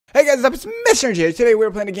is up? It's Mr. J. Today we're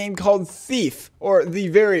playing a game called Thief, or The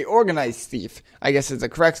Very Organized Thief, I guess is the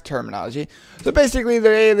correct terminology. So basically the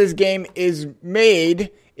way this game is made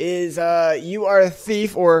is you are a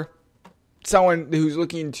thief or someone who's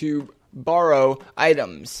looking to borrow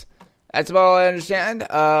items. That's about all I understand.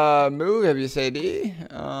 Move, have you say D.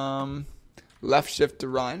 Left shift to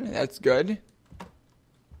run, that's good.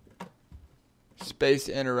 Space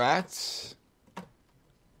interacts.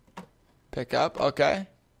 Pick up, okay.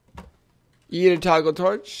 E to toggle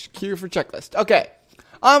torch, Q for checklist. Okay,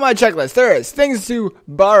 on my checklist there is things to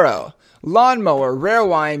borrow. Lawnmower, rare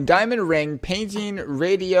wine, diamond ring, painting,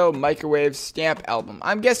 radio, microwave, stamp album.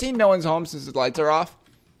 I'm guessing no one's home since the lights are off.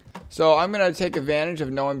 So I'm going to take advantage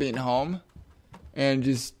of no one being home and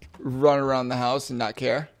just run around the house and not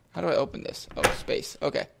care. How do I open this? Oh, space.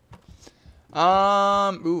 Okay.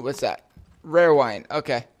 Ooh, what's that? Rare wine.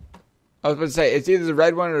 Okay. I was about to say, it's either the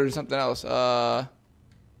red one or something else.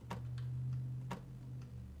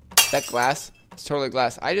 That glass? It's totally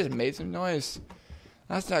glass. I just made some noise.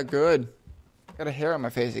 That's not good. Got a hair on my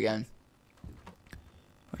face again.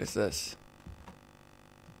 What is this?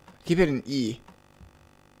 Keep hitting E.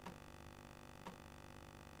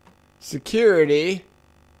 Security.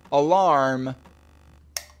 Alarm.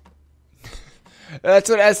 That's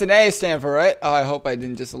what S and A stand for, right? Oh, I hope I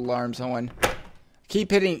didn't just alarm someone.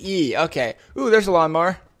 Keep hitting E. Okay. Ooh, there's a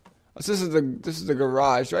lawnmower. So this is the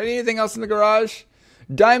garage. Do I need anything else in the garage?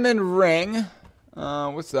 Diamond ring.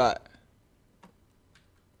 What's that?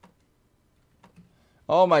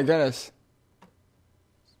 Oh my goodness.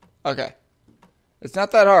 Okay. It's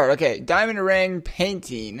not that hard. Okay. Diamond ring,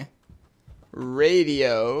 painting,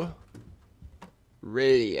 radio.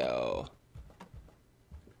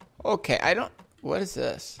 Okay, I don't... What is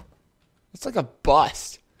this? It's like a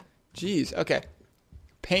bust. Jeez, okay.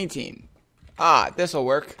 Painting. Ah, this'll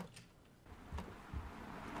work.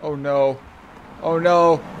 Oh no. Oh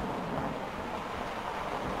no.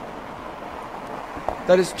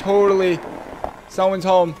 That is totally... Someone's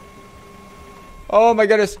home. Oh my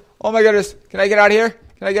goodness. Oh my goodness. Can I get out of here?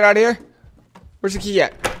 Can I get out of here? Where's the key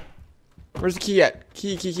at? Where's the key at?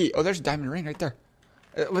 Key. Oh, there's a diamond ring right there.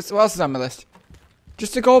 What else is on my list?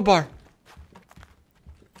 Just a gold bar.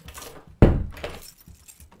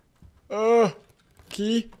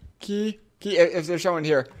 Key. If there's someone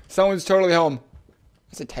here. Someone's totally home.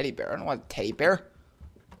 It's a teddy bear. I don't want a teddy bear.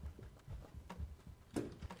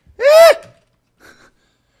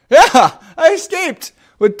 Yeah, I escaped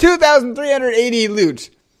with 2,380 loot.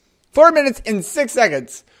 4 minutes and 6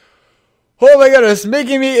 seconds. Oh my goodness,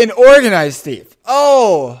 making me an organized thief.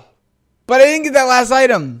 Oh, but I didn't get that last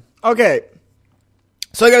item. Okay,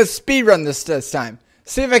 so I gotta speed run this time.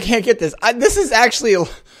 See if I can't get this. This is actually,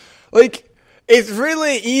 like, it's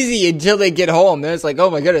really easy until they get home. Then it's like, oh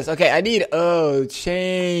my goodness. Okay, I need,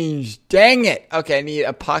 change. Dang it. Okay, I need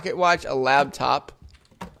a pocket watch, a laptop.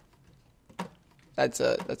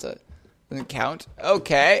 Doesn't count.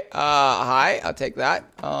 Okay, hi, I'll take that.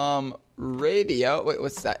 Radio. Wait,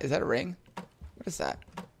 what's that? Is that a ring? What is that?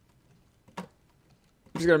 I'm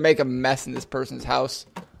just gonna make a mess in this person's house.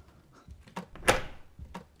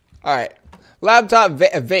 Alright. Laptop,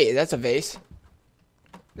 vase. That's a vase.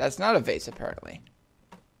 That's not a vase, apparently.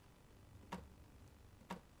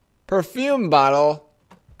 Perfume bottle.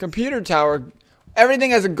 Computer tower.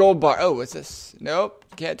 Everything has a gold bar. Oh, what's this? Nope.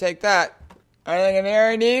 Can't take that. Anything in there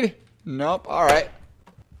I need? Nope. Alright.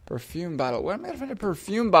 Perfume bottle. Where am I going to find a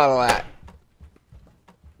perfume bottle at?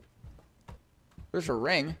 There's a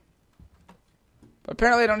ring. But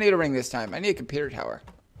apparently I don't need a ring this time. I need a computer tower.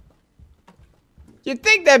 You'd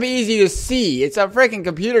think that'd be easy to see. It's a freaking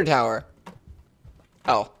computer tower.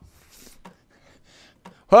 Oh.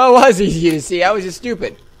 Well, it was easy to see. I was just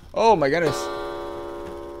stupid. Oh my goodness.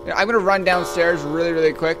 I'm going to run downstairs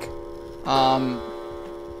really quick. Turn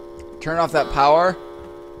off that power.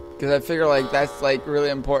 Because I figure like that's like really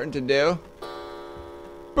important to do.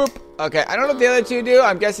 Boop. Okay, I don't know what the other two do.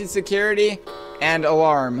 I'm guessing security and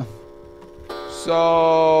alarm.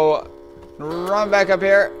 So, run back up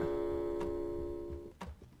here.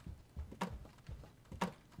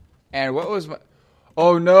 And what was my...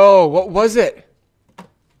 Oh no, what was it?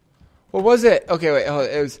 What was it? Okay, wait, hold on.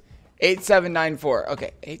 It was 8794.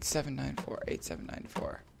 Okay,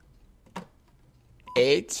 8794.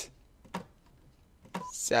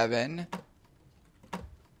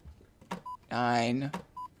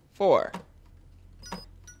 8794.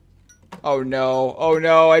 Oh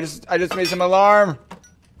no, I just made some alarm.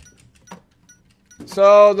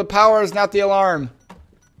 So the power is not the alarm.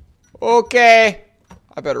 Okay.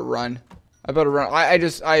 I better run.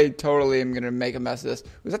 I totally am gonna make a mess of this.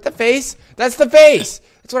 Was that the face? That's the face!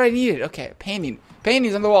 That's what I needed. Okay, painting.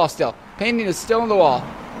 Painting's on the wall still. Painting is still on the wall.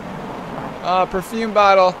 Perfume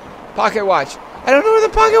bottle. Pocket watch. I don't know where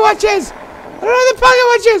the pocket watch is. I don't know where the pocket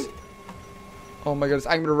watch is. Oh my goodness,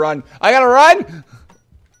 I'm gonna run. I gotta run!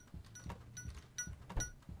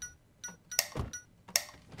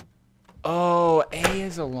 Oh, A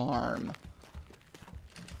is alarm.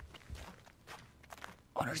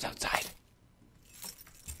 Owner's outside.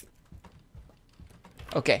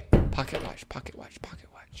 Okay, pocket watch, pocket watch, pocket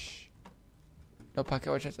watch. No pocket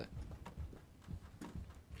watch, that's it.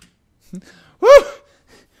 Woo!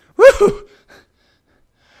 Woo!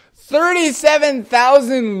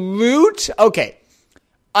 37,000 loot? Okay.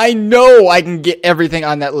 I know I can get everything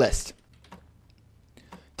on that list.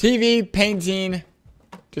 TV, painting,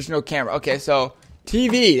 digital camera. Okay, so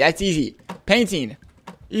TV, that's easy. Painting,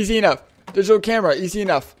 easy enough. Digital camera, easy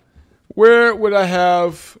enough. Where would I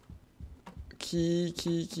have key?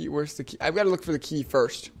 Where's the key? I've got to look for the key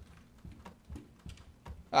first.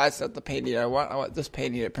 That's not the painting I want. I want this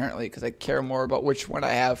painting apparently because I care more about which one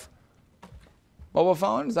I have. Mobile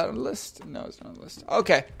phone? Is that on the list? No, it's not on the list.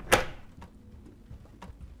 Okay.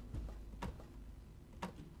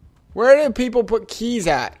 Where do people put keys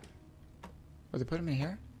at? Oh, they put them in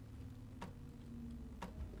here?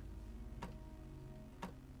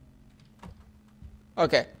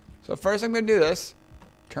 Okay. So first I'm going to do this.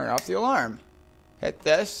 Turn off the alarm. Hit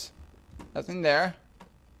this. Nothing there.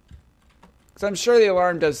 Because I'm sure the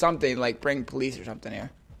alarm does something like bring police or something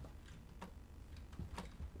here.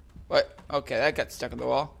 What? Okay, that got stuck in the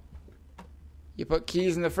wall. You put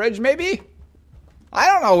keys in the fridge, maybe? I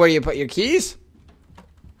don't know where you put your keys.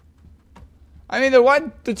 I mean,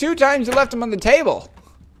 the two times you left them on the table.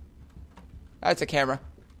 That's a camera.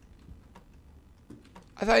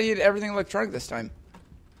 I thought you did everything electronic this time.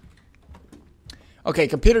 Okay,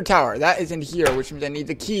 computer tower. That is in here, which means I need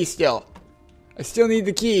the key still. I still need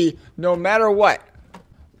the key, no matter what.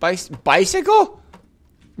 Bicycle?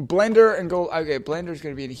 Blender and go. Okay, blender's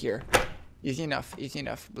gonna be in here. Easy enough. Easy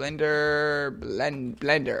enough. Blender.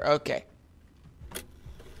 Okay.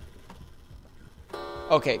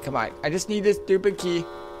 Okay, come on. I just need this stupid key,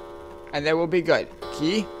 and then we'll be good.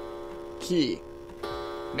 Key.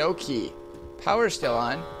 No key. Power's still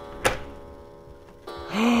on.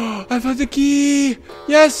 I found the key.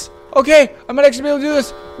 Yes. Okay, I might actually be able to do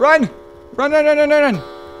this. Run.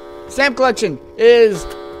 Stamp collection is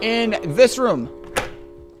in this room.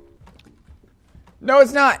 No,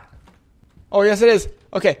 it's not. Oh, yes, it is.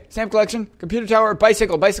 Okay, stamp collection, computer tower,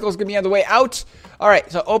 bicycle. Bicycle's gonna be on the way out. All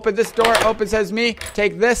right, so open this door. Open says me.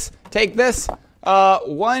 Take this.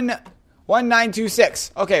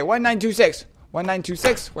 1926. Okay, 1926.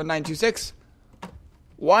 1926.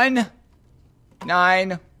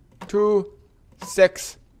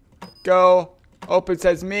 1926. Go. Open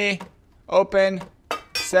says me. Open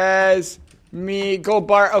says me. Gold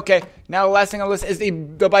bar. Okay, now the last thing on the list is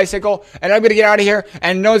the bicycle. And I'm going to get out of here.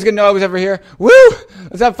 And no one's going to know I was ever here. Woo!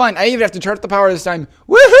 Let's have fun. I even have to turn up the power this time.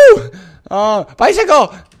 Woohoo!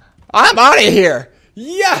 Bicycle! I'm out of here.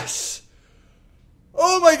 Yes!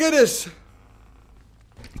 Oh my goodness.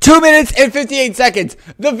 2 minutes and 58 seconds.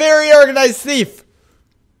 The very organized thief.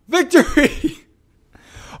 Victory!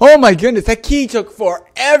 Oh my goodness, that key took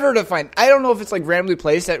forever to find. I don't know if it's like randomly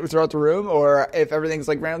placed throughout the room or if everything's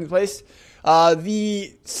like randomly placed.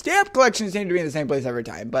 The stamp collections seem to be in the same place every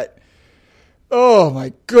time, but oh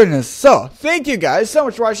my goodness. So, thank you guys so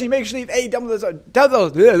much for watching. Make sure to leave a double thumbs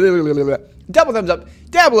up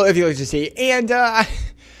down below if you'd like to see. And yeah,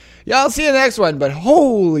 I'll see you in the next one, but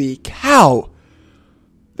holy cow.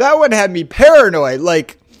 That one had me paranoid.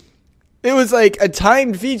 Like, it was like a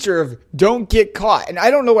timed feature of don't get caught. And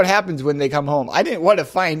I don't know what happens when they come home. I didn't want to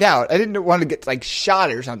find out. I didn't want to get like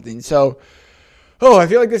shot or something. So, I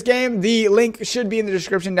feel like this game. The link should be in the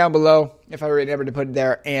description down below if I were ever to put it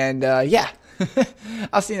there. And yeah,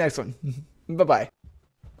 I'll see you next one. Bye-bye.